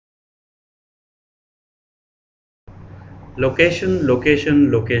Location,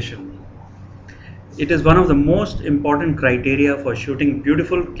 location, location. It is one of the most important criteria for shooting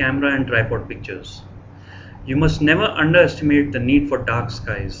beautiful camera and tripod pictures. You must never underestimate the need for dark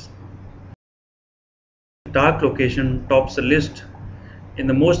skies. Dark location tops the list in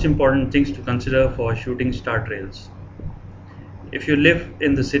the most important things to consider for shooting star trails. If you live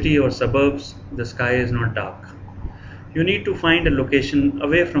in the city or suburbs, the sky is not dark. You need to find a location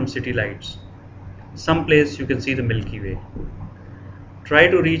away from city lights, some place you can see the Milky Way. Try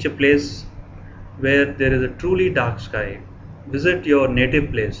to reach a place where there is a truly dark sky. Visit your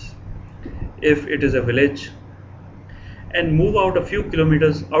native place, if it is a village, and move out a few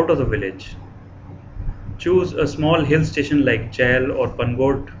kilometers out of the village. Choose a small hill station like Chail or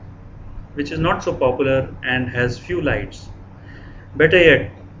Pangot, which is not so popular and has few lights. Better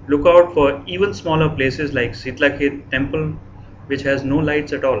yet, look out for even smaller places like Sitlakhet Temple, which has no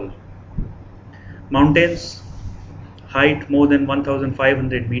lights at all. Mountains, height more than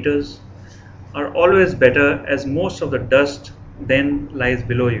 1500 meters, are always better as most of the dust then lies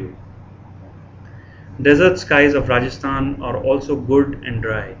below you. Desert skies of Rajasthan are also good and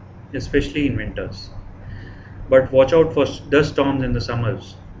dry, especially in winters. But watch out for dust storms in the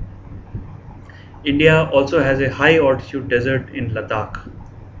summers. India also has a high altitude desert in Ladakh.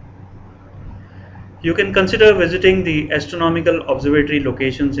 You can consider visiting the astronomical observatory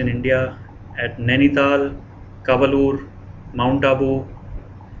locations in India at Nainital, Kavalur, Mount Abu,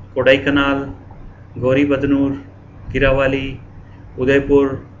 Kodaikanal, Gauribadnur, Kirawali,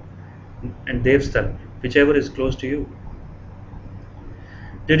 Udaipur, and Devstal, whichever is close to you.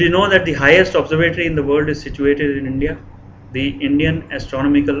 Did you know that the highest observatory in the world is situated in India? The Indian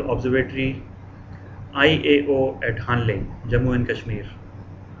Astronomical Observatory IAO at Hanle, Jammu and Kashmir.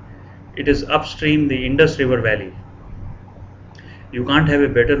 It is upstream the Indus River Valley. You can't have a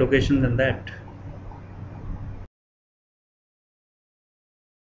better location than that.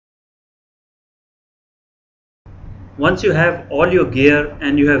 Once you have all your gear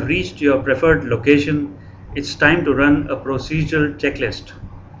and you have reached your preferred location, it's time to run a procedural checklist.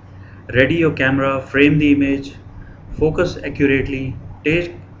 Ready your camera, frame the image, focus accurately,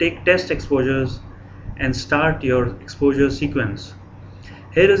 take test exposures, and start your exposure sequence.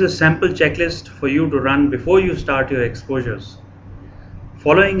 Here is a sample checklist for you to run before you start your exposures.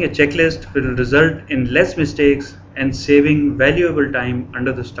 Following a checklist will result in less mistakes and saving valuable time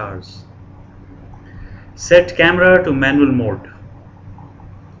under the stars. Set camera to manual mode.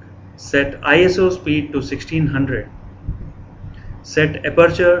 Set ISO speed to 1600. Set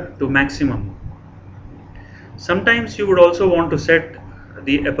aperture to maximum. Sometimes you would also want to set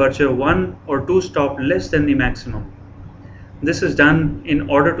the aperture 1 or 2 stop less than the maximum. This is done in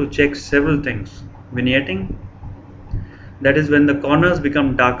order to check several things. Vignetting, that is when the corners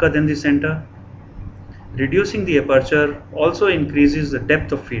become darker than the center. Reducing the aperture also increases the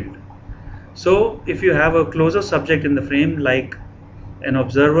depth of field. So if you have a closer subject in the frame like an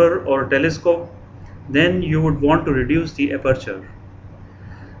observer or telescope, then you would want to reduce the aperture.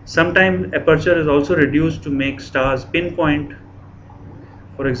 Sometimes aperture is also reduced to make stars pinpoint.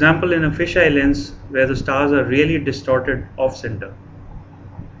 For example, in a fisheye lens where the stars are really distorted off center.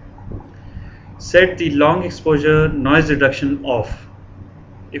 Set the long exposure noise reduction off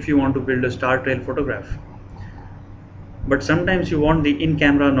if you want to build a star trail photograph. But sometimes you want the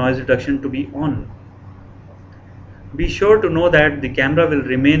in-camera noise reduction to be on. Be sure to know that the camera will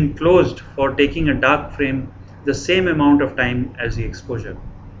remain closed for taking a dark frame the same amount of time as the exposure.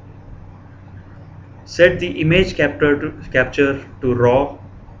 Set the image capture to RAW.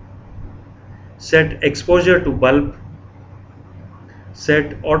 Set exposure to bulb.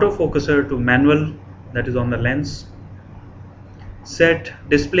 Set autofocuser to manual, that is on the lens. Set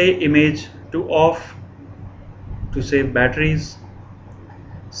display image to off to save batteries.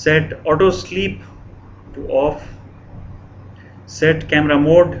 Set auto sleep to off. Set camera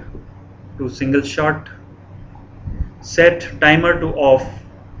mode to single shot. Set timer to off.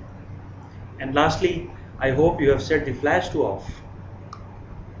 And lastly, I hope you have set the flash to off.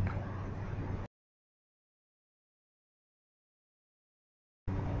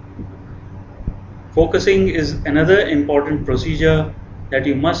 Focusing is another important procedure that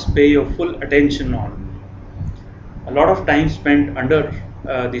you must pay your full attention on. A lot of time spent under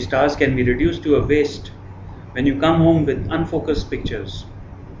the stars can be reduced to a waste when you come home with unfocused pictures.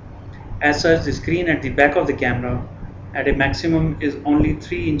 As such, the screen at the back of the camera at a maximum is only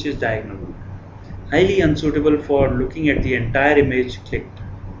 3 inches diagonal, highly unsuitable for looking at the entire image clicked.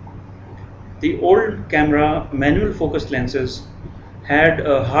 The old camera manual focus lenses had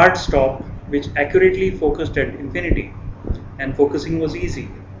a hard stop which accurately focused at infinity, and focusing was easy.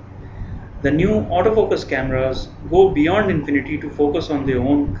 The new autofocus cameras go beyond infinity to focus on their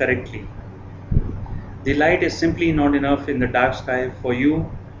own correctly. The light is simply not enough in the dark sky for you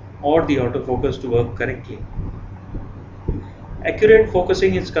or the autofocus to work correctly. Accurate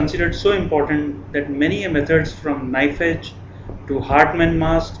focusing is considered so important that many methods from knife edge to Hartmann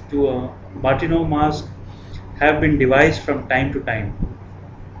mask to a Martineau mask have been devised from time to time.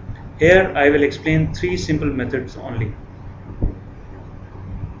 Here I will explain three simple methods only.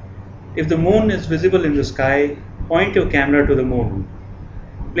 If the moon is visible in the sky, point your camera to the moon.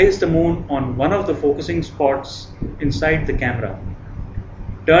 Place the moon on one of the focusing spots inside the camera.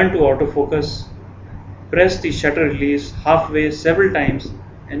 Turn to autofocus. Press the shutter release halfway several times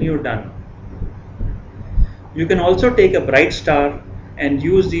and you're done. You can also take a bright star and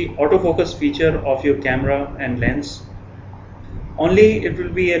use the autofocus feature of your camera and lens. Only it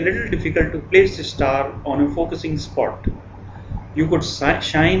will be a little difficult to place the star on a focusing spot. You could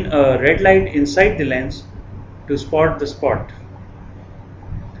shine a red light inside the lens to spot the spot.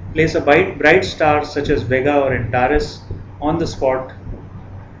 Place a bright star such as Vega or Antares on the spot,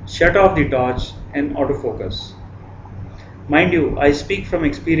 shut off the torch and autofocus. Mind you, I speak from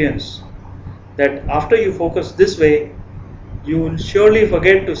experience that after you focus this way, you will surely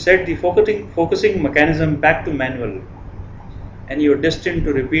forget to set the focusing mechanism back to manual and you are destined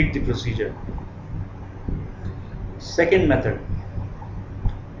to repeat the procedure. Second method.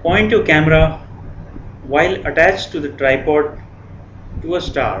 Point your camera while attached to the tripod to a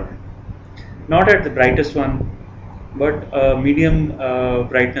star, not at the brightest one, but a medium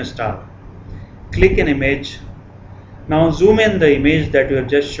brightness star. Click an image. Now zoom in the image that you have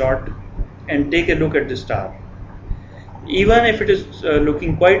just shot and take a look at the star. Even if it is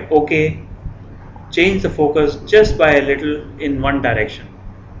looking quite okay, change the focus just by a little in one direction.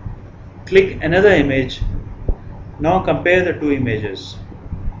 Click another image. Now compare the two images.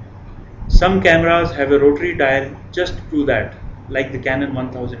 Some cameras have a rotary dial just to do that, like the Canon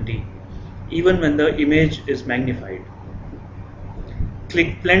 1000D, even when the image is magnified.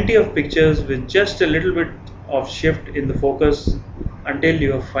 Click plenty of pictures with just a little bit of shift in the focus until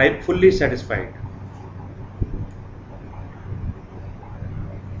you are fully satisfied.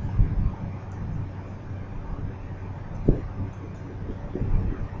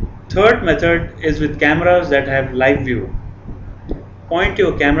 Third method is with cameras that have live view. Point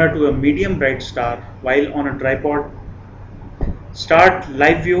your camera to a medium bright star while on a tripod. Start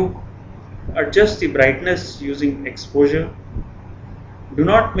live view. Adjust the brightness using exposure. Do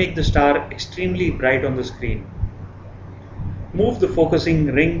not make the star extremely bright on the screen. Move the focusing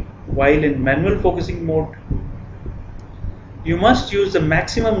ring while in manual focusing mode. You must use the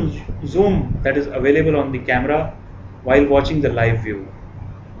maximum zoom that is available on the camera while watching the live view.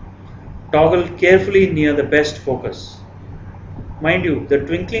 Toggle carefully near the best focus. Mind you, the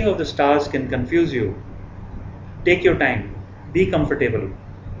twinkling of the stars can confuse you. Take your time. Be comfortable.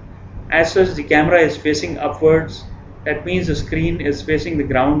 As such, the camera is facing upwards. That means the screen is facing the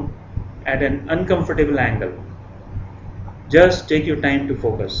ground at an uncomfortable angle. Just take your time to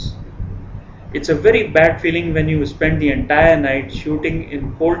focus. It's a very bad feeling when you spend the entire night shooting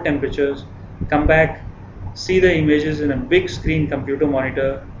in cold temperatures, come back, see the images in a big screen computer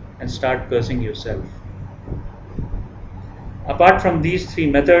monitor and start cursing yourself. Apart from these three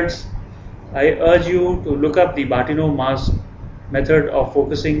methods, I urge you to look up the Martineau mask method of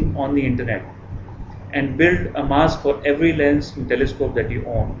focusing on the internet and build a mask for every lens and telescope that you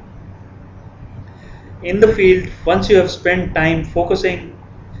own. In the field, once you have spent time focusing,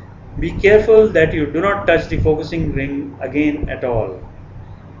 be careful that you do not touch the focusing ring again at all.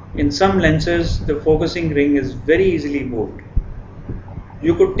 In some lenses, the focusing ring is very easily moved.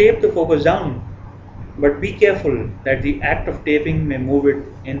 You could tape the focus down, but be careful that the act of taping may move it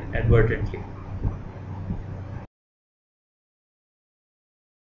inadvertently.